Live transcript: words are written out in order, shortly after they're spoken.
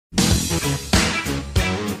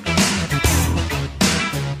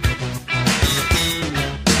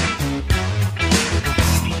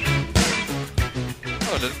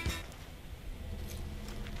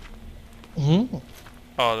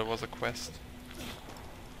Oh, there was a quest.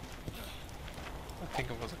 I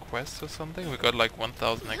think it was a quest or something. We got like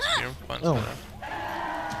 1000 experience points Oh. for that.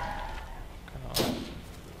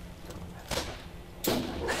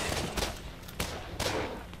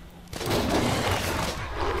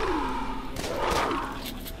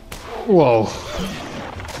 Genau. Whoa.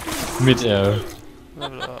 Mid-air.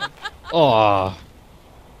 Level up. Oh.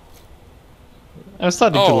 I'm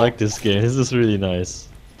starting to Oh. like this game. This is really nice.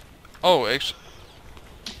 Oh, actually.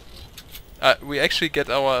 We actually get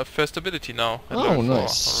our first ability now at Oh, level 4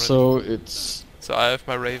 nice. already. So it's So I have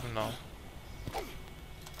my Raven now.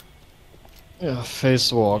 yeah,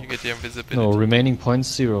 phase walk. You get the invisibility. No, remaining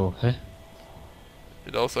points 0. Huh?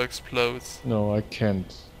 It also explodes. No, I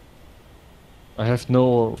can't. I have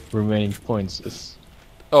no remaining points. It's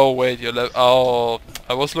Oh wait, your level. Oh,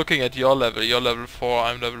 I was looking at your level. You're level 4.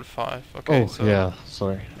 I'm level 5. Okay, oh so yeah,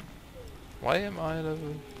 sorry. why am I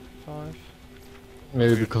level 5?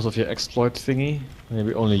 Maybe because of your exploit thingy.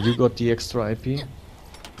 Maybe only you got the extra IP.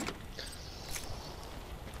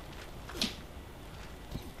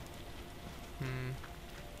 Hmm.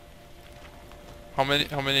 How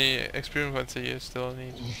many experience points do you still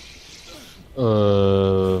need?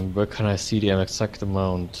 Where can I see the exact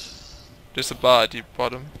amount? There's a bar at the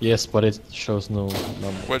bottom. Yes, but it shows no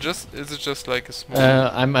number. Well, is it just like a small?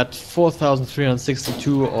 I'm at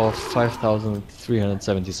 4,362 of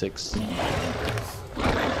 5,376.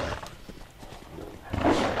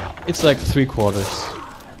 It's like 3/4.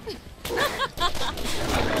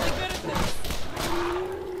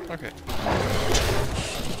 Okay.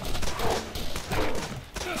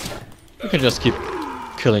 You can just keep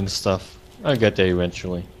killing stuff. I'll get there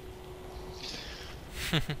eventually.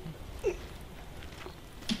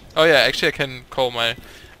 Oh yeah, actually I can call my...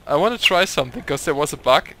 I want to try something, because there was a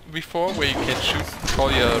bug before where you can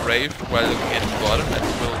call your Rave while looking at the bottom and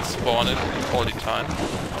it will spawn it all the time.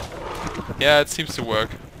 Yeah, it seems to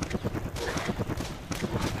work.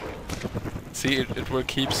 See, it will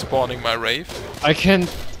keep spawning my Rave. I can't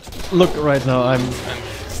look right now. And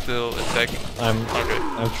still attack. Okay.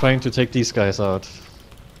 I'm trying to take these guys out.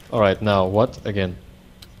 Alright, now what again?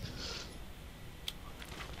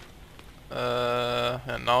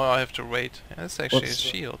 And now I have to wait. Yeah, it's actually a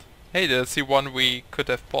shield. Hey, that's the one we could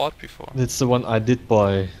have bought before. It's the one I did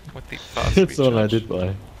buy. With the fast It's the one I recharge. did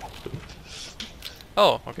buy.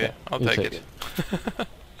 Oh, okay. Yeah, I'll you take it.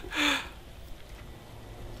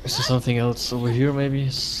 Is there something else over here maybe?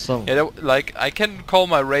 Yeah, like I can call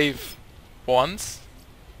my Rave once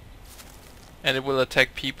and it will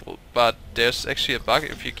attack people, but there's actually a bug.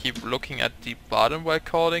 If you keep looking at the bottom while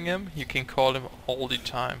calling him, you can call him all the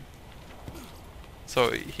time.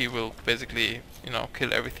 So he will basically, you know,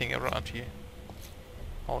 kill everything around you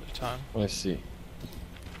all the time I see.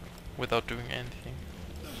 without doing anything.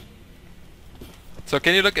 So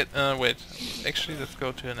can you look at... wait, actually let's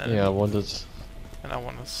go to an enemy. Yeah, I wanted... And I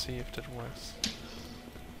want to see if that works.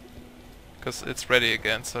 Because it's ready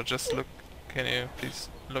again, so just look. Can you please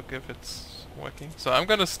look if it's working? So I'm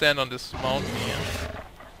gonna stand on this mountain here.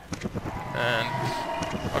 And...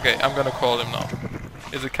 okay, I'm gonna call him now.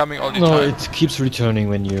 Is it coming all the time? No, it keeps returning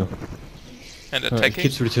when you... And it attacking?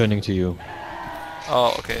 keeps returning to you.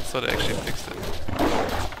 Oh, okay, so they actually fixed it.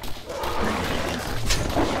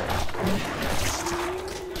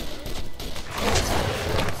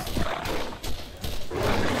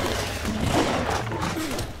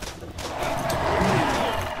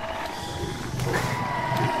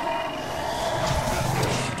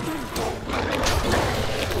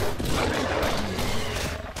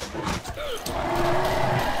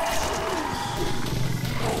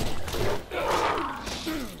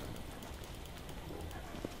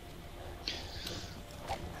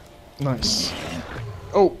 Nice.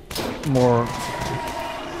 Oh, more.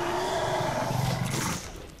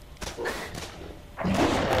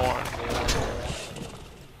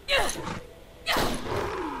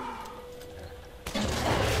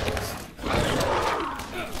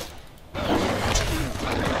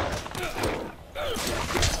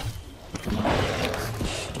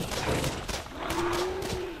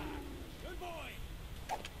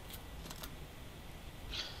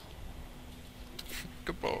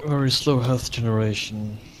 Very slow health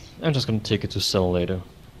generation. I'm just gonna take it to sell later.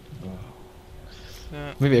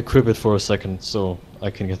 Yeah. Maybe equip it for a second so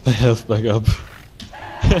I can get my health back up.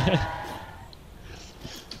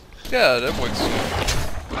 Yeah, that works too.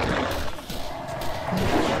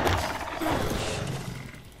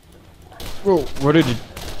 Whoa, where did you...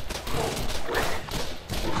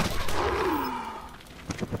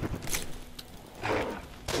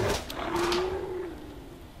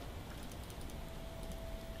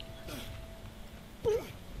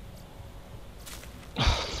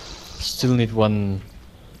 still need one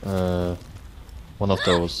of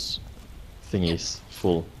those thingies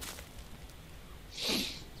full.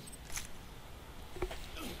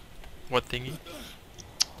 What thingy?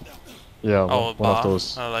 Yeah, Oh, one of bar.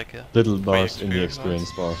 those I like it. little bars in the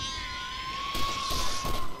experience bar.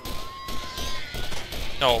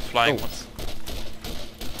 No, flying Oh. ones.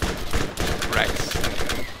 Rex.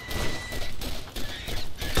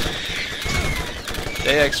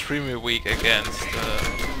 They are extremely weak against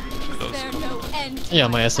those. Yeah,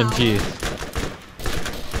 my SMG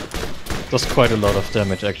does quite a lot of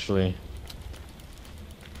damage actually.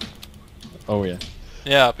 Oh yeah.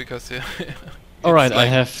 Yeah, because yeah. Alright, like I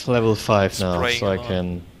have level 5 now, spraying so I a lot.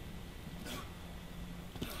 can...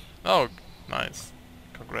 Oh, nice.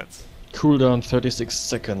 Congrats. Cooldown 36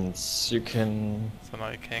 seconds. You can... So now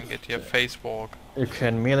you can get your face walk. You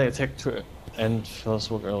can melee attack to end first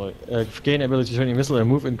walk early. Gain ability to turn invisible and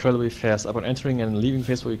move incredibly fast. Upon entering and leaving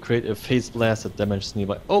phase walk, you create a phase blast that damages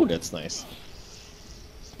nearby. Oh, that's nice.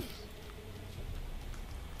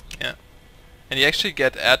 Yeah. And you actually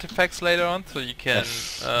get artifacts later on, so you can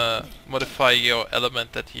modify your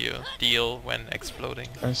element that you deal when exploding.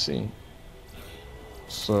 I see.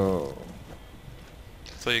 So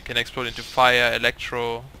you can explode into fire,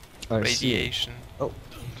 electro, I radiation. see. Oh,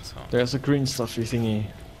 So. there's a green stuffy thingy.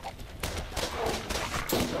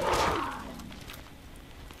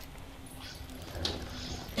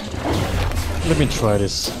 Let me try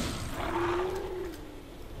this.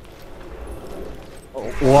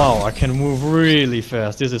 Oh, wow, I can move really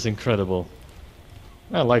fast. This is incredible.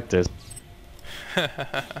 I like this.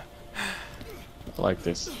 I like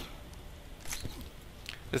this.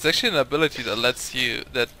 There's actually an ability that lets you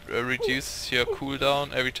reduces your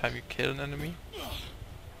cooldown every time you kill an enemy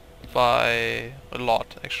by a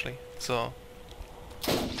lot, actually. So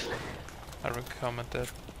I recommend that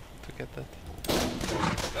to get that.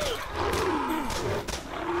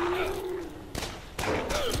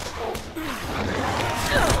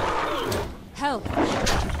 Help!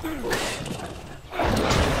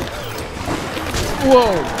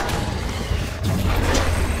 Whoa!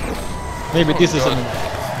 Maybe this is an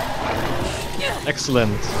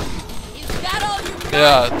excellent. Is that all you got?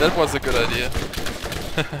 Yeah, that was a good idea.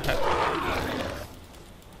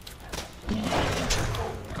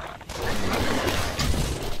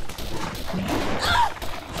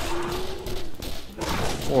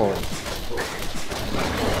 Whoa.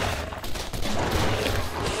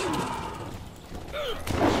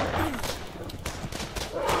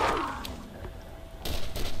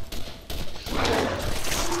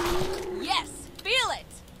 Yes, feel it!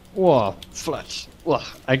 Whoa, flash. Whoa,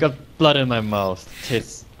 I got blood in my mouth.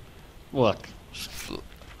 Tastes. Look.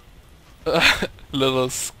 Little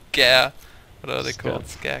scare. What are they Scare. called?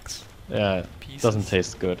 Skags. Yeah, Pieces. doesn't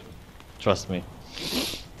taste good. Trust me.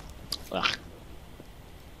 Ah.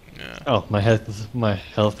 Yeah. Oh, my health is I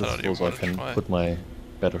full, don't even so I wanna can try. put my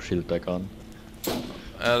battle shield back on. There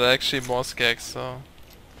are actually more skags, so.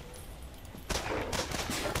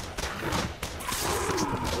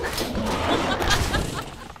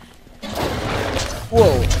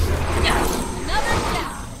 Whoa! Another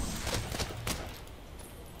down!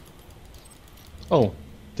 Oh,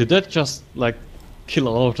 did that just like kill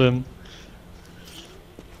all of them?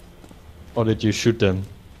 Or did you shoot them?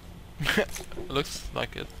 Looks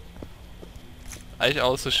like it. I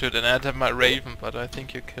also should, and I'd have my raven, but I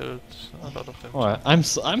think you killed a lot of them. Oh,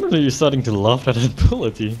 I'm really starting to love that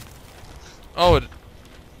ability. Oh,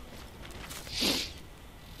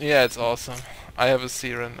 yeah, it's awesome. I have a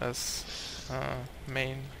Siren as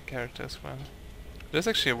main character as well. There's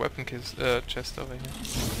actually a weapon chest over here.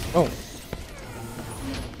 Oh,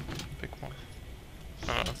 Big one.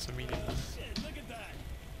 Oh, it's a medium one.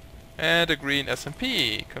 And a green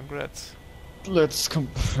SMP. Congrats. let's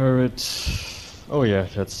compare it. Oh yeah,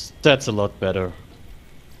 that's a lot better.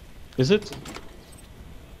 Is it?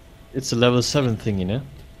 It's a level 7 thingy, ne?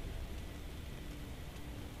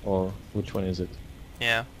 Or which one is it?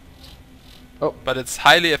 Yeah. Oh. But it's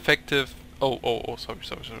highly effective. Oh, sorry.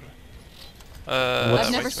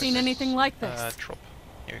 I've never wait. seen anything like this. Drop.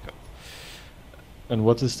 Here we go. And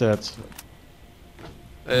what is that?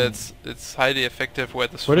 It's highly effective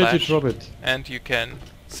with the Where flash. did you drop it? And you can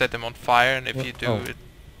set them on fire, and if Yeah, you do oh. it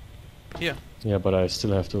here. Yeah, but I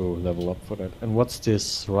still have to level up for that. And what's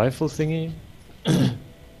this rifle thingy? Yeah,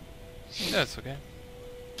 it's okay.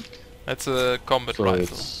 That's a combat So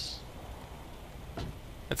rifle.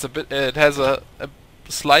 It's a bit. It has a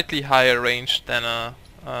slightly higher range than a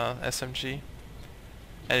SMG,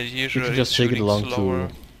 and it you usually can just is take it shooting along slower,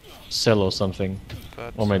 to sell or something,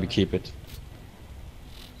 but or maybe keep it.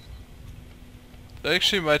 I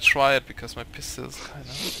actually might try it because my pistol is kind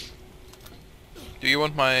of Do you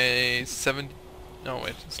want my 7? No,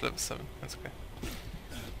 wait, it's level 7. That's okay.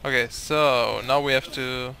 Okay, so now we have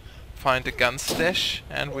to find a gun stash,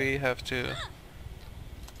 and we have to.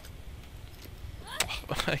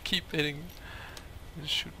 I keep hitting the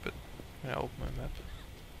shoot button. I open my map.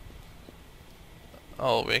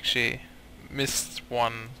 Oh, we actually missed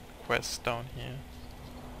one quest down here.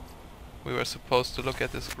 We were supposed to look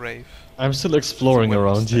at this grave. I'm still exploring weapon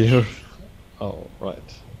around stash. here. Oh,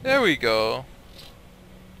 right. There we go.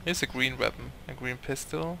 Here's a green weapon, a green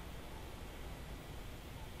pistol.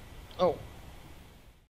 Oh,